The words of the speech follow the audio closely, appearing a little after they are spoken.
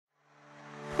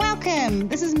Welcome.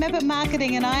 This is Map It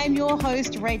Marketing and I am your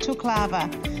host, Rachel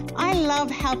Klaver. I love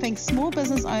helping small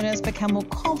business owners become more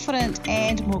confident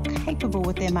and more capable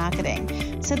with their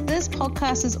marketing. So this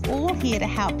podcast is all here to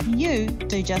help you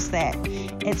do just that.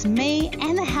 It's me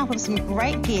and the help of some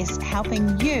great guests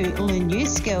helping you learn new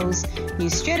skills, new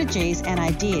strategies and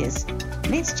ideas.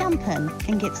 Let's jump in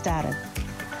and get started.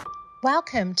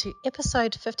 Welcome to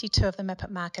episode 52 of the Map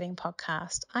It Marketing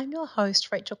podcast. I'm your host,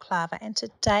 Rachel Klaver, and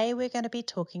today we're going to be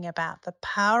talking about the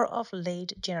power of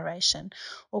lead generation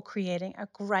or creating a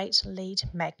great lead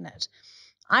magnet.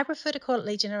 I prefer to call it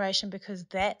lead generation because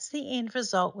that's the end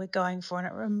result we're going for, and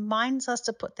it reminds us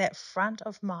to put that front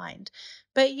of mind.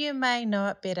 But you may know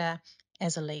it better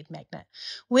as a lead magnet.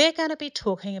 We're going to be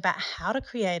talking about how to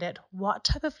create it, what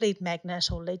type of lead magnet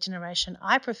or lead generation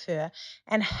I prefer,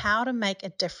 and how to make a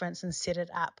difference and set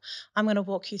it up. I'm going to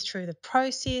walk you through the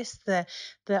process, the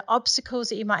obstacles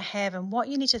that you might have, and what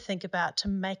you need to think about to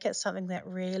make it something that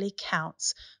really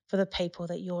counts for the people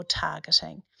that you're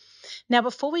targeting. Now,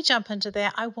 before we jump into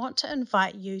that, I want to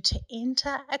invite you to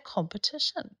enter a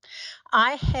competition.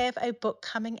 I have a book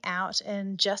coming out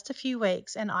in just a few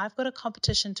weeks, and I've got a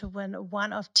competition to win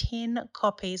one of 10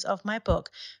 copies of my book,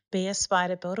 Be a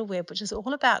Spider, Build a Web, which is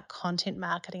all about content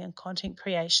marketing and content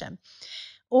creation.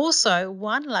 Also,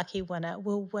 one lucky winner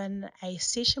will win a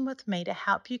session with me to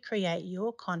help you create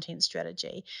your content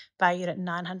strategy, valued at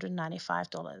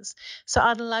 $995. So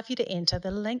I'd love you to enter. The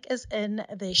link is in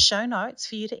the show notes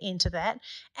for you to enter that.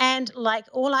 And like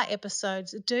all our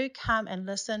episodes, do come and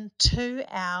listen to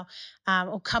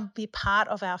or come be part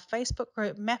of our Facebook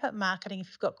group, Map It Marketing, if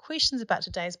you've got questions about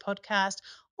today's podcast,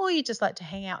 or you just like to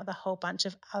hang out with a whole bunch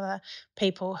of other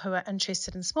people who are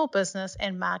interested in small business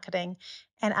and marketing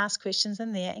and ask questions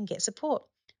in there and get support.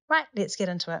 Right, let's get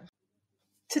into it.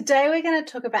 Today we're going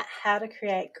to talk about how to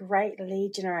create great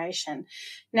lead generation.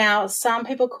 Now, some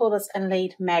people call this a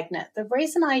lead magnet. The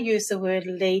reason I use the word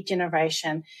lead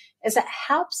generation is it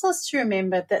helps us to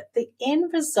remember that the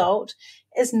end result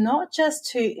is not just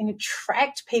to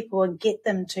attract people and get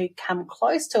them to come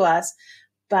close to us,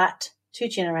 but to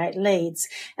generate leads.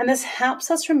 And this helps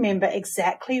us remember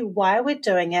exactly why we're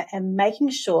doing it and making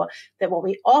sure that what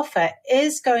we offer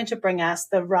is going to bring us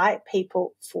the right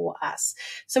people for us.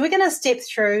 So we're going to step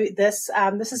through this.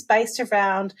 This is based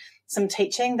around some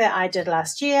teaching that I did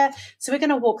last year. So we're going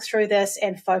to walk through this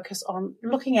and focus on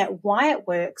looking at why it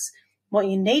works, what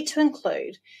you need to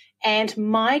include, and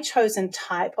my chosen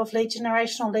type of lead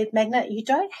generation or lead magnet. You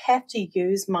don't have to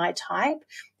use my type.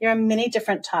 There are many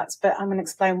different types, but I'm going to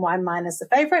explain why mine is the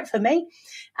favorite for me,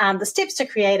 the steps to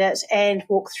create it, and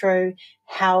walk through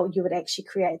how you would actually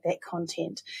create that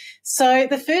content. So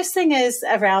the first thing is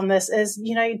around this is,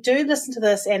 do listen to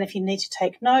this, and if you need to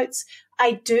take notes,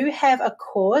 I do have a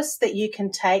course that you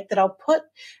can take that I'll put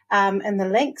in the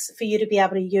links for you to be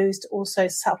able to use to also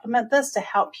supplement this to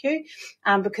help you,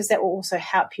 because that will also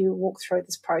help you walk through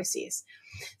this process.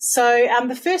 So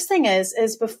the first thing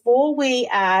is before we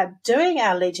are doing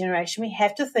our lead generation, we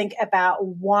have to think about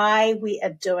why we are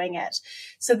doing it.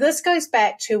 So this goes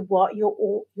back to what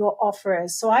your offer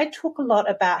is. So I talk a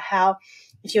lot about how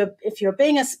if you're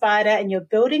being a spider and you're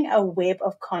building a web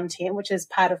of content, which is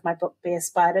part of my book, Be a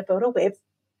Spider, Build a Web,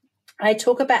 I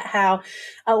talk about how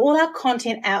all our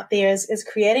content out there is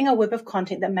creating a web of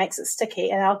content that makes it sticky.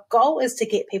 And our goal is to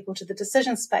get people to the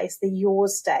decision space, the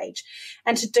yours stage.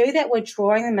 And to do that, we're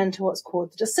drawing them into what's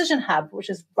called the decision hub,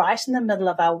 which is right in the middle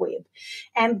of our web.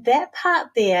 And that part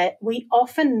there, we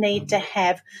often need to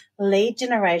have lead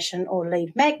generation or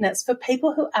lead magnets for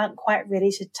people who aren't quite ready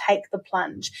to take the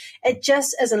plunge. It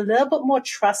just is a little bit more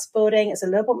trust building. It's a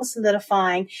little bit more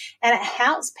solidifying, and it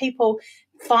helps people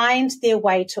find their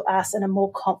way to us in a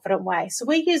more confident way. So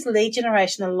we use lead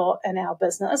generation a lot in our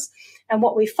business. And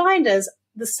what we find is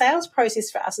the sales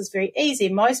process for us is very easy.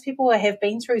 Most people have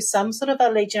been through some sort of a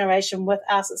lead generation with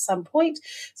us at some point.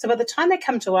 So by the time they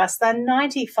come to us, they're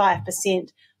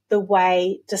 95% the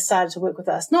way decided to work with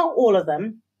us. Not all of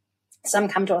them. Some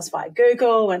come to us via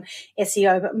Google and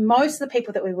SEO, but most of the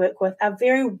people that we work with are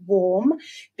very warm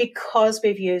because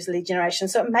we've used lead generation.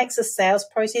 So it makes the sales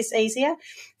process easier.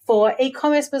 For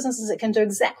e-commerce businesses, it can do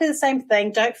exactly the same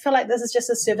thing. Don't feel like this is just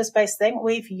a service-based thing.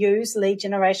 We've used lead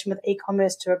generation with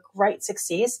e-commerce to a great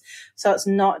success. So it's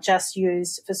not just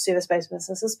used for service-based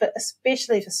businesses, but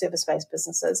especially for service-based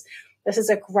businesses. This is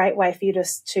a great way for you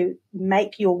to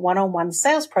make your one-on-one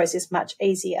sales process much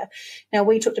easier. Now,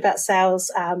 we talked about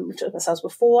sales,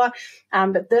 before,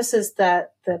 but this is the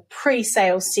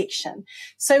pre-sales section.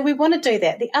 So we want to do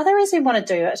that. The other reason we want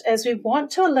to do it is we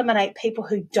want to eliminate people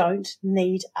who don't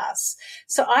need us.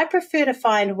 So I prefer to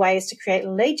find ways to create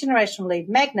lead generation lead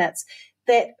magnets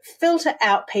that filter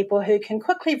out people who can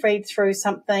quickly read through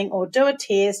something or do a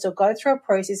test or go through a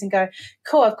process and go,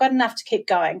 cool, I've got enough to keep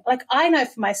going. Like I know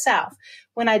for myself,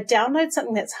 when I download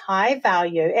something that's high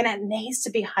value, and it needs to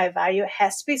be high value, it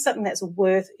has to be something that's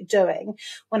worth doing.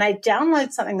 When I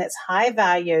download something that's high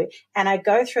value and I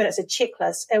go through it as a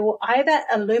checklist, it will either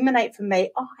illuminate for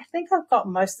me, oh, I think I've got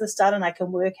most of this done and I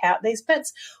can work out these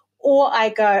bits, or I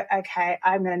go, okay,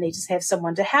 I'm going to need to have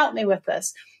someone to help me with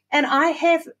this. And I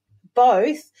have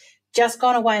both just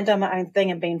gone away and done my own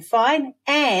thing and been fine,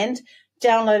 and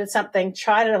downloaded something,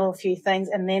 tried a little few things,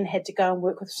 and then had to go and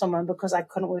work with someone because I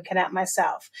couldn't work it out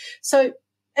myself. So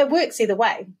it works either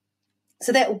way.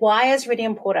 So that why is really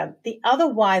important. The other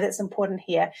why that's important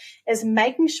here is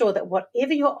making sure that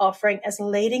whatever you're offering is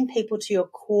leading people to your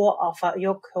core offer,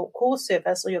 your core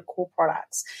service, or your core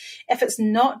products. If it's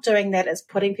not doing that, it's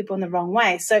putting people in the wrong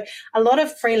way. So a lot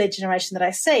of free lead generation that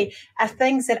I see are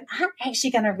things that aren't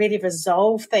actually going to really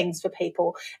resolve things for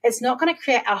people. It's not going to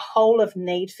create a hole of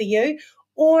need for you,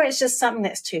 or it's just something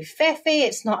that's too faffy.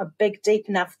 It's not a big, deep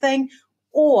enough thing.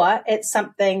 Or it's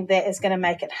something that is going to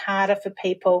make it harder for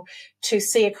people to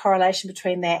see a correlation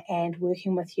between that and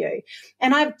working with you.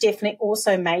 And I've definitely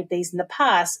also made these in the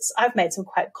past. I've made some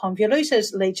quite convoluted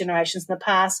lead generations in the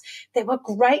past that were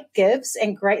great gives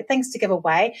and great things to give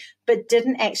away, but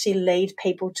didn't actually lead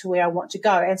people to where I want to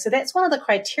go. And so that's one of the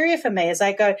criteria for me is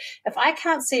I go, if I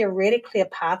can't see a really clear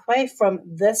pathway from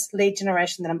this lead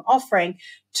generation that I'm offering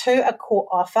to a core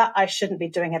offer, I shouldn't be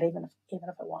doing it even if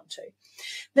I want to.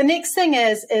 The next thing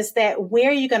is that where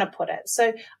are you going to put it?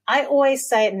 So I always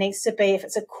say it needs to be, if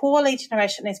it's a core lead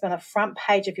generation, it needs to be on the front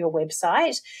page of your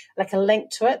website, like a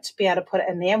link to it to be able to put it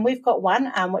in there. And we've got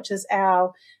one, which is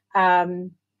our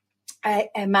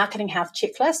a marketing health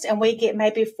checklist, and we get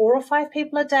maybe 4 or 5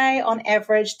 people a day on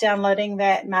average downloading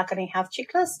that marketing health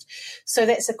checklist. So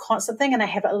that's a constant thing, and I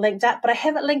have it linked up, but I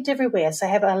have it linked everywhere. So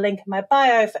I have a link in my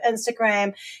bio for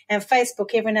Instagram and Facebook.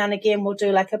 Every now and again we'll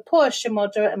do like a push, and we'll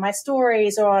do it in my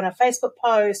stories or on a Facebook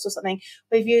post or something.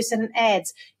 We've used it in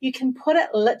ads. You can put it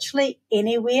literally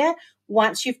anywhere.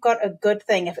 Once you've got a good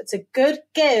thing, if it's a good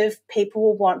give, people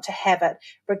will want to have it,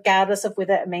 regardless of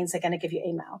whether it means they're going to give you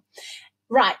email.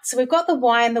 Right, so we've got the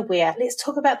why and the where. Let's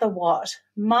talk about the what.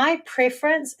 My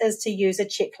preference is to use a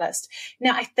checklist.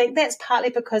 Now, I think that's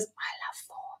partly because I love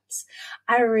forms.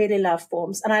 I really love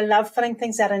forms, and I love filling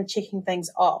things out and checking things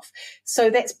off. So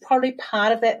that's probably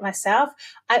part of that myself.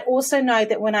 I also know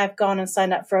that when I've gone and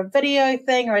signed up for a video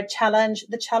thing or a challenge,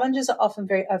 the challenges are often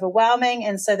very overwhelming,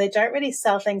 and so they don't really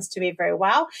sell things to me very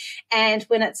well. And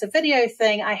when it's a video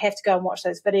thing, I have to go and watch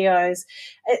those videos.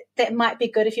 That might be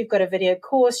good if you've got a video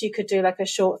course. You could do like a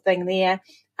short thing there.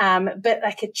 But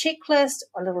like a checklist,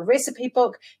 a little recipe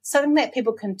book, something that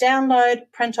people can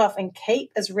download, print off, and keep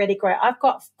is really great. I've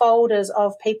got folders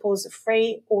of people's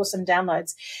free, awesome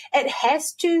downloads. It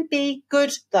has to be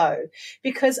good though,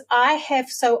 because I have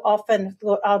so often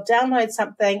thought I'll download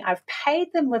something, I've paid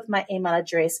them with my email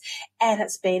address, and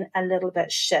it's been a little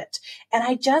bit shit. And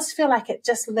I just feel like it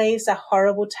just leaves a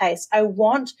horrible taste. I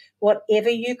want whatever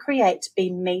you create to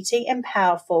be meaty and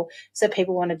powerful so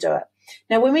people want to do it.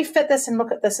 Now, when we fit this and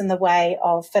look at this in the way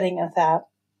of fitting with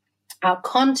our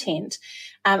content,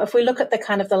 if we look at the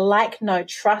kind of the like, know,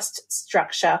 trust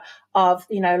structure of,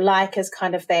 like is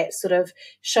kind of that sort of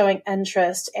showing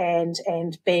interest and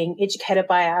being educated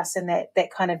by us, and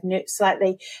that kind of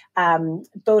slightly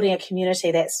building a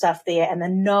community, that stuff there. And the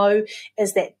know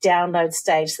is that download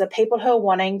stage. So the people who are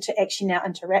wanting to actually now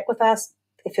interact with us,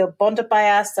 they feel bonded by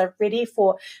us, they're ready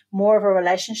for more of a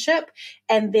relationship.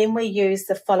 And then we use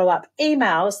the follow-up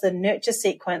emails, the nurture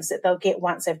sequence that they'll get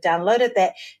once they've downloaded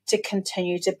that, to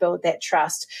continue to build that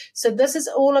trust. So this is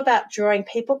all about drawing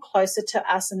people closer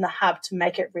to us in the hub to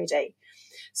make it ready.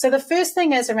 So the first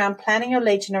thing is around planning your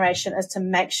lead generation is to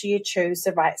make sure you choose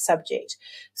the right subject.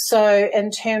 So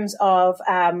in terms of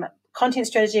content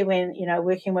strategy, when,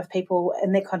 working with people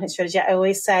in their content strategy, I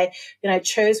always say,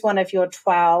 choose one of your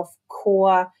 12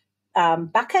 core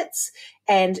buckets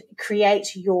and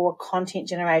create your content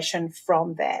generation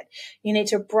from that. You need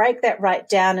to break that right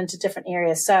down into different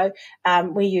areas. So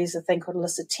we use a thing called a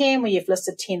list of 10, where you've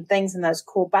listed 10 things in those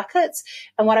core buckets.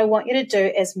 And what I want you to do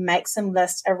is make some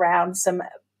lists around some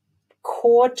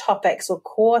core topics or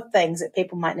core things that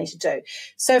people might need to do.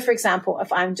 So, for example,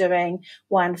 if I'm doing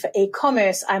one for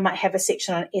e-commerce, I might have a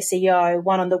section on SEO,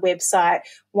 one on the website,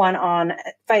 one on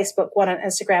Facebook, one on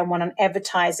Instagram, one on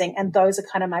advertising, and those are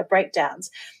kind of my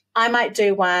breakdowns. I might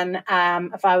do one,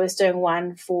 if I was doing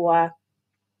one for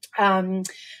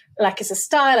like as a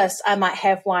stylist, I might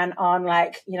have one on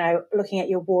like, looking at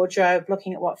your wardrobe,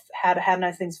 looking at how to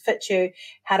know things fit you,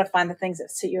 how to find the things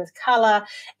that suit you with color,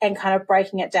 and kind of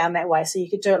breaking it down that way. So you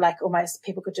could do it like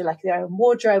people could do like their own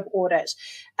wardrobe audit.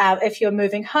 If you're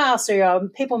moving house or you're a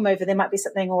people mover, there might be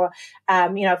something, or,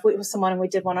 if we were someone and we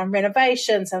did one on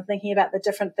renovations, I'm thinking about the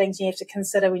different things you have to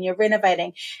consider when you're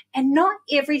renovating. And not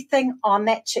everything on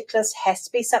that checklist has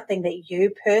to be something that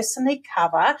you personally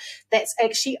cover. That's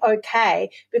actually okay,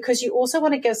 because you also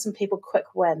want to give some people quick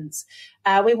wins.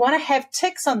 We want to have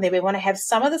ticks on there. We want to have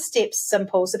some of the steps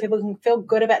simple so people can feel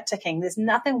good about ticking. There's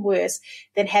nothing worse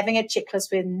than having a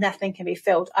checklist where nothing can be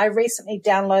filled. I recently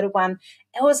downloaded one.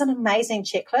 It was an amazing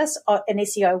checklist, an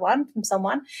SEO one from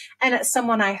someone, and it's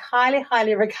someone I highly,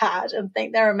 highly regard and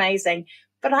think they're amazing.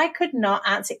 But I could not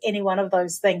answer any one of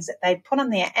those things that they'd put on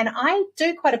there. And I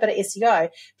do quite a bit of SEO,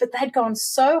 but they'd gone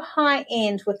so high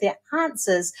end with their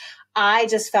answers, I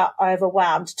just felt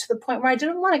overwhelmed to the point where I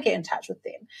didn't want to get in touch with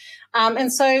them.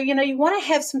 And so, you want to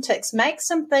have some ticks, make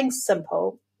some things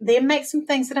simple, then make some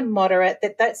things that are moderate.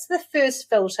 That's the first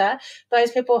filter.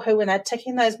 Those people who, when they're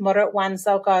ticking those moderate ones,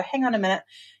 they'll go, hang on a minute.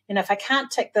 If I can't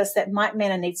tick this, that might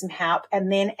mean I need some help, and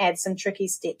then add some tricky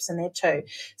steps in there too.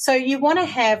 So you want to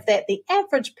have that the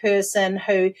average person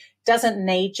who doesn't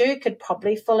need you could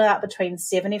probably fill out between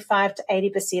 75 to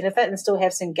 80% of it and still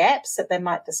have some gaps that they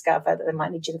might discover that they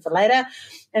might need you for later.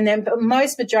 And then, but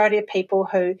most majority of people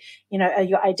who, are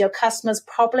your ideal customers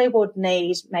probably would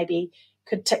need maybe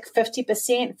could tick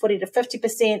 50%, 40 to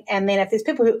 50%. And then if there's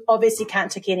people who obviously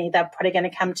can't tick any, they're probably going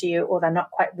to come to you, or they're not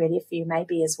quite ready for you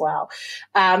maybe as well.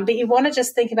 But you want to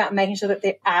just think about making sure that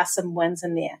there are some wins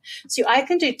in there. So I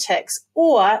can do ticks,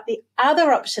 or the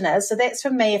other option is, so that's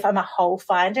for me if I'm a hole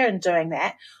finder and doing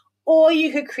that, or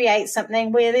you could create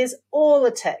something where there's all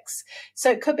the ticks.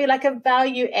 So it could be like a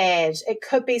value add. It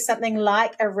could be something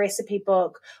like a recipe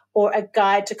book, or a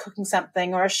guide to cooking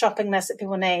something, or a shopping list that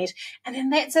people need. And then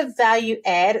that's a value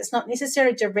add. It's not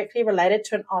necessarily directly related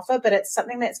to an offer, but it's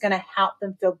something that's going to help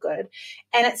them feel good.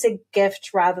 And it's a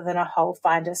gift rather than a hole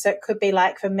finder. So it could be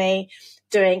like, for me,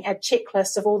 doing a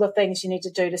checklist of all the things you need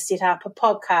to do to set up a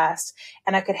podcast.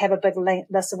 And I could have a big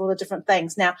list of all the different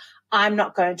things. Now, I'm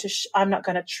not going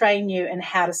to train you in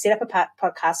how to set up a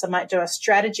podcast. I might do a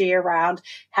strategy around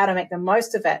how to make the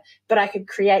most of it, but I could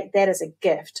create that as a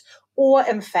gift. Or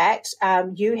in fact,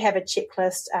 you have a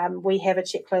checklist. We have a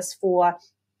checklist for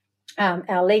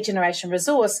our lead generation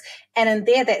resource. And in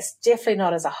there, that's definitely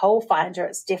not as a hole finder.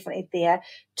 It's definitely there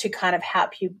to kind of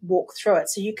help you walk through it.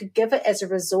 So you could give it as a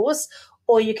resource,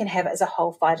 or you can have it as a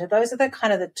hole finder. Those are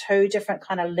the two different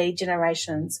kind of lead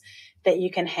generations that you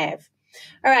can have.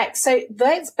 All right, so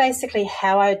that's basically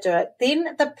how I do it.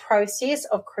 Then the process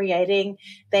of creating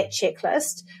that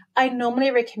checklist, I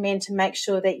normally recommend to make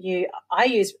sure that I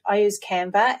use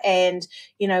Canva, and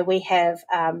we have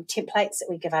templates that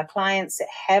we give our clients that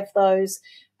have those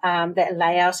that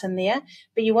layout in there.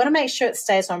 But you want to make sure it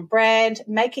stays on brand,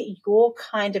 make it your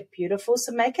kind of beautiful.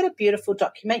 So make it a beautiful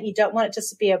document. You don't want it just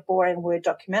to be a boring Word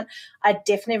document. I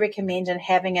definitely recommend in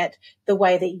having it the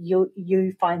way that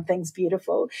you find things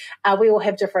beautiful. We all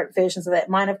have different versions of that.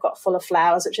 Mine have got full of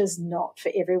flowers, which is not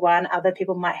for everyone. Other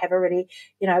people might have a really,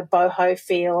 boho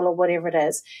feel or whatever it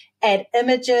is. Add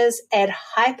images, add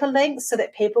hyperlinks so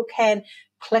that people can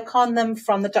click on them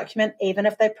from the document, even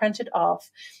if they print it off,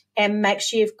 and make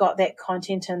sure you've got that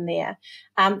content in there.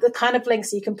 The kind of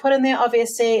links you can put in there,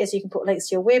 obviously, is you can put links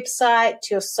to your website,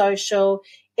 to your social,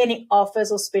 any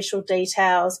offers or special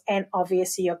details, and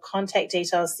obviously your contact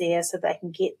details there so they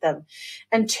can get them.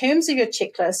 In terms of your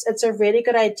checklist, it's a really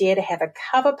good idea to have a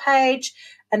cover page,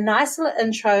 a nice little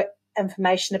intro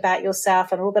information about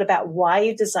yourself and a little bit about why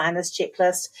you designed this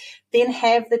checklist. Then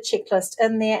have the checklist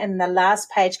in there, and the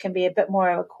last page can be a bit more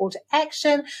of a call to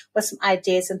action with some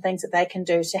ideas and things that they can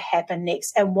do to happen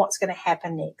next and what's going to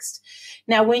happen next.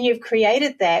 Now, when you've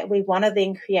created that, we want to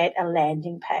then create a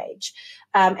landing page.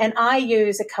 And I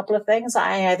use a couple of things.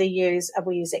 We use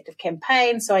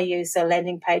ActiveCampaign, so I use the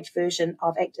landing page version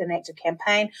of an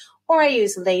ActiveCampaign, or I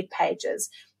use Lead Pages.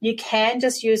 You can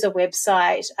just use a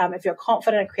website if you're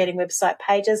confident in creating website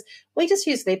pages. We just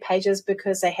use Lead Pages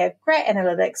because they have great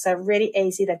analytics. They're really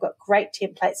easy. They've got great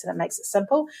templates and it makes it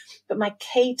simple. But my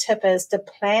key tip is to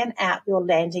plan out your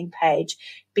landing page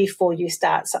before you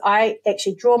start. So I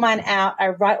actually draw mine out. I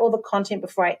write all the content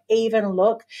before I even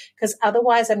look, because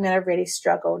otherwise I'm going to really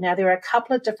struggle. Now, there are a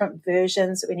couple of different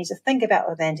versions that we need to think about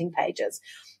with landing pages.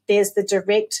 There's the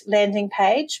direct landing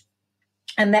page,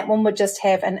 and that one would just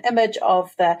have an image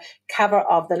of the cover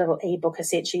of the little ebook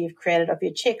essentially you've created of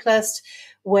your checklist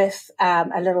with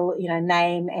a little,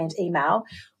 name and email.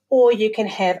 or you can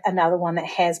have another one that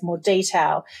has more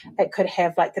detail. It could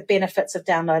have like the benefits of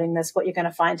downloading this, what you're going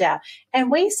to find out. And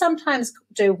we sometimes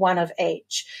do one of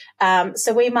each.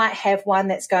 So we might have one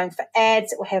that's going for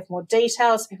ads that will have more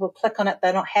details. People click on it.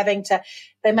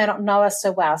 They may not know us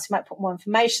so well. So you might put more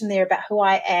information there about who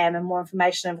I am and more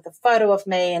information with a photo of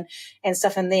me and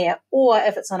stuff in there. Or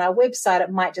if it's on our website,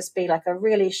 it might just be like a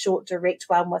really short, direct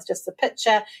one with just the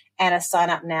picture and a sign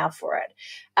up now for it.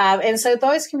 And so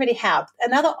those can really help.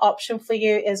 Another option for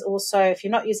you is also, if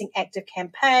you're not using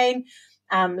ActiveCampaign,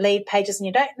 lead pages, and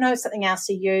you don't know something else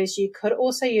to use, you could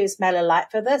also use MailerLite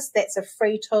for this. That's a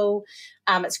free tool.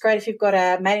 It's great if you've got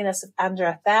a mailing list of under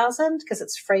 1,000 because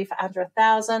it's free for under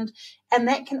 1,000. And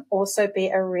that can also be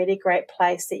a really great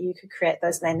place that you could create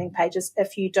those landing pages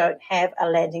if you don't have a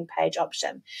landing page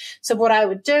option. So what I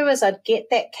would do is I'd get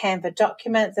that Canva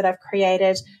document that I've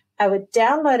created. I would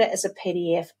download it as a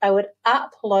PDF. I would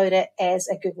upload it as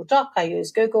a Google Doc. I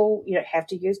use Google. You don't have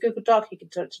to use Google Doc. You can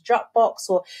do it to Dropbox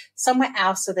or somewhere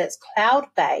else so that's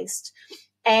cloud-based.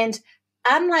 And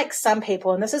unlike some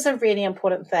people, and this is a really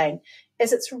important thing,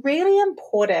 is it's really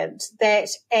important that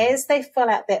as they fill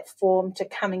out that form to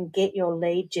come and get your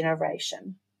lead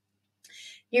generation,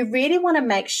 you really want to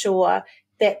make sure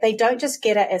that they don't just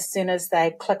get it as soon as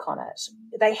they click on it.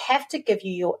 They have to give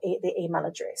you their email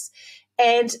address.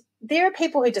 And there are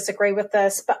people who disagree with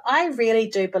this, but I really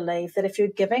do believe that if you're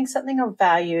giving something of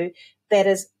value that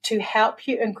is to help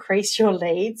you increase your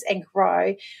leads and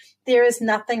grow, there is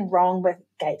nothing wrong with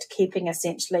gatekeeping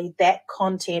essentially that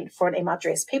content for an email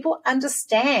address. People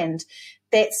understand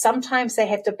that sometimes they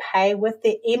have to pay with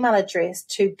their email address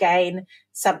to gain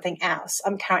something else.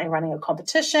 I'm currently running a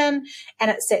competition, and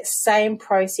it's that same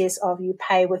process of you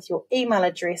pay with your email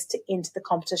address to enter the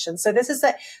competition. So this is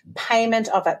the payment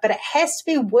of it, but it has to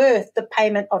be worth the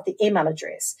payment of the email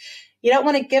address. You don't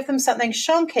want to give them something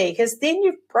shonky because then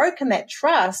you've broken that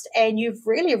trust and you've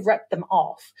really ripped them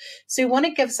off. So you want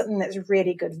to give something that's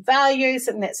really good value,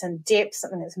 something that's in depth,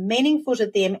 something that's meaningful to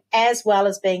them as well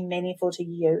as being meaningful to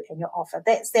you and your offer.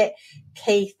 That's that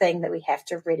key thing that we have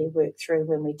to really work through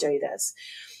when we do this.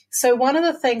 So one of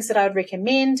the things that I would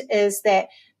recommend is that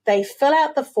they fill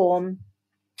out the form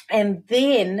and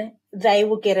then they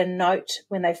will get a note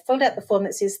when they've filled out the form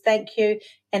that says, thank you,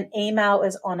 an email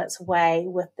is on its way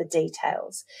with the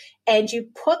details. And you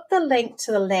put the link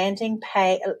to the landing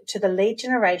page, to the lead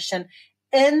generation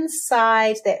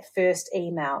inside that first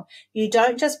email. You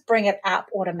don't just bring it up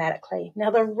automatically.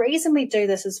 Now, the reason we do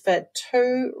this is for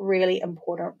two really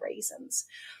important reasons.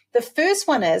 The first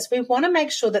one is we want to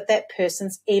make sure that that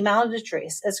person's email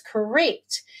address is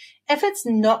correct. If it's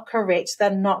not correct, they're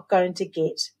not going to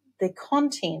get the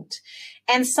content.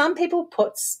 And some people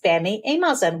put spammy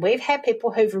emails in. We've had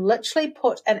people who've literally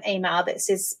put an email that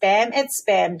says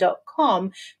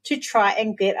spam@spam.com to try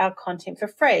and get our content for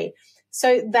free.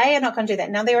 So they are not going to do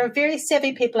that. Now, there are very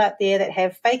savvy people out there that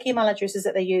have fake email addresses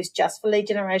that they use just for lead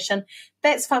generation.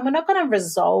 That's fine. We're not going to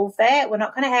resolve that. We're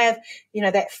not going to have,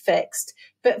 that fixed.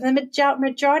 But the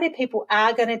majority of people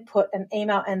are going to put an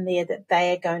email in there that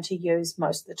they are going to use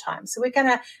most of the time. So we're going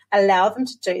to allow them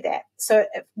to do that. So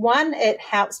one, it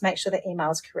helps make sure the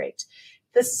email is correct.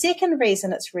 The second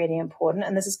reason it's really important,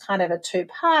 and this is kind of a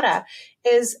two-parter,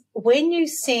 is when you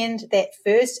send that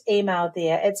first email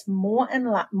there, it's more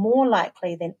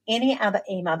likely than any other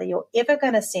email that you're ever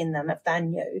going to send them if they're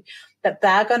new, that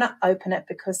they're going to open it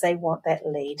because they want that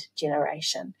lead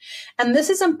generation. And this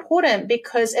is important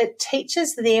because it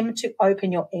teaches them to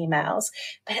open your emails,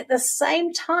 but at the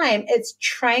same time, it's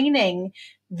training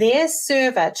their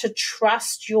server to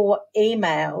trust your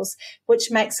emails, which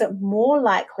makes it more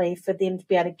likely for them to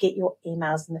be able to get your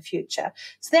emails in the future.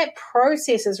 So that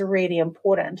process is really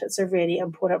important. It's a really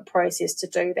important process to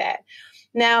do that.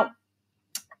 Now,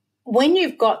 when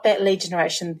you've got that lead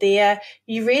generation there,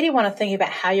 you really want to think about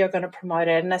how you're going to promote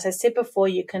it. And as I said before,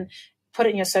 you can put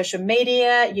it in your social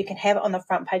media. You can have it on the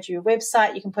front page of your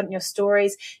website. You can put it in your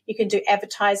stories. You can do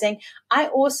advertising. I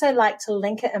also like to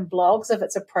link it in blogs if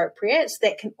it's appropriate.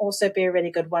 That can also be a really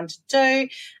good one to do,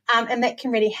 and that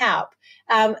can really help.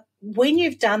 When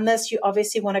you've done this, you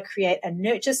obviously want to create a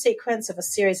nurture sequence of a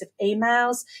series of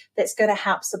emails that's going to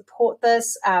help support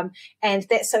this. And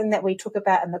that's something that we talk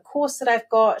about in the course that I've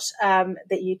got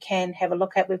that you can have a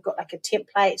look at. We've got like a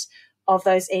template of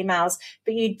those emails,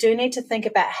 but you do need to think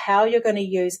about how you're going to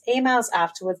use emails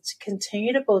afterwards to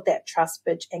continue to build that trust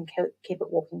bridge and keep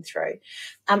it walking through.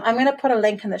 I'm going to put a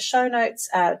link in the show notes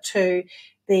to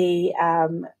the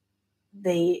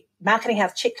Marketing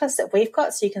Health checklist that we've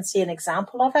got so you can see an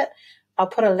example of it. I'll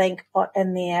put a link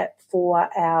in there for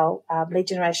our lead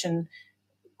generation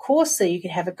course, so you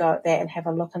can have a go at that and have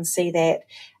a look and see that.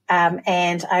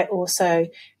 And I also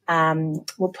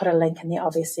will put a link in there,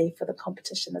 obviously, for the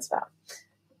competition as well.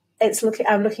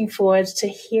 I'm looking forward to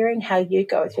hearing how you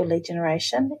go with your lead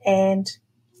generation, and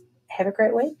have a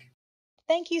great week.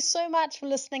 Thank you so much for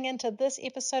listening into this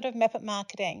episode of Map It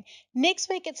Marketing. Next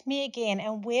week, it's me again,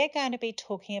 and we're going to be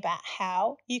talking about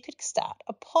how you could start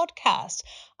a podcast.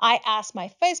 I asked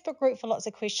my Facebook group for lots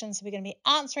of questions, so we're going to be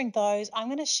answering those. I'm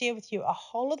going to share with you a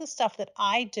whole lot of the stuff that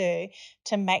I do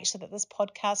to make sure that this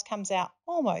podcast comes out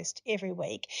almost every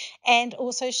week, and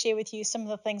also share with you some of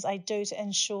the things I do to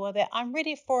ensure that I'm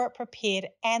ready for it, prepared,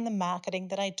 and the marketing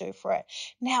that I do for it.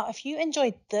 Now, if you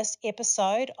enjoyed this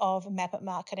episode of Map It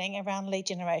Marketing around lead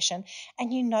generation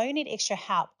and you know you need extra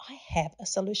help, I have a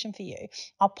solution for you.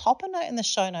 I'll pop a note in the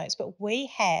show notes, but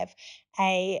we have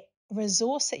a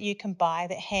resource that you can buy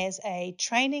that has a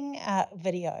training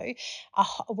video, a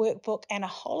workbook, and a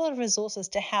whole lot of resources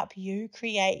to help you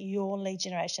create your lead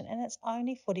generation. And it's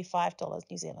only $45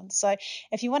 New Zealand. So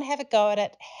if you want to have a go at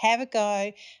it, have a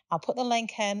go. I'll put the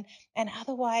link in. And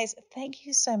otherwise, thank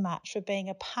you so much for being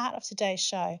a part of today's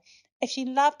show. If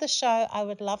you love the show, I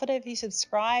would love it if you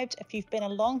subscribed. If you've been a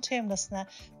long-term listener,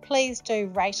 please do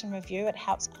rate and review. It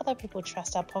helps other people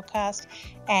trust our podcast.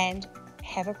 And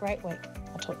have a great week.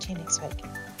 I'll talk to you next week.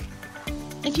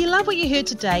 If you love what you heard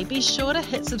today, be sure to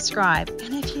hit subscribe.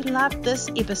 And if you loved this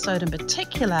episode in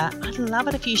particular, I'd love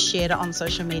it if you shared it on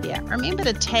social media. Remember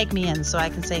to tag me in so I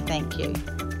can say thank you.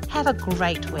 Have a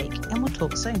great week, and we'll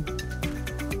talk soon.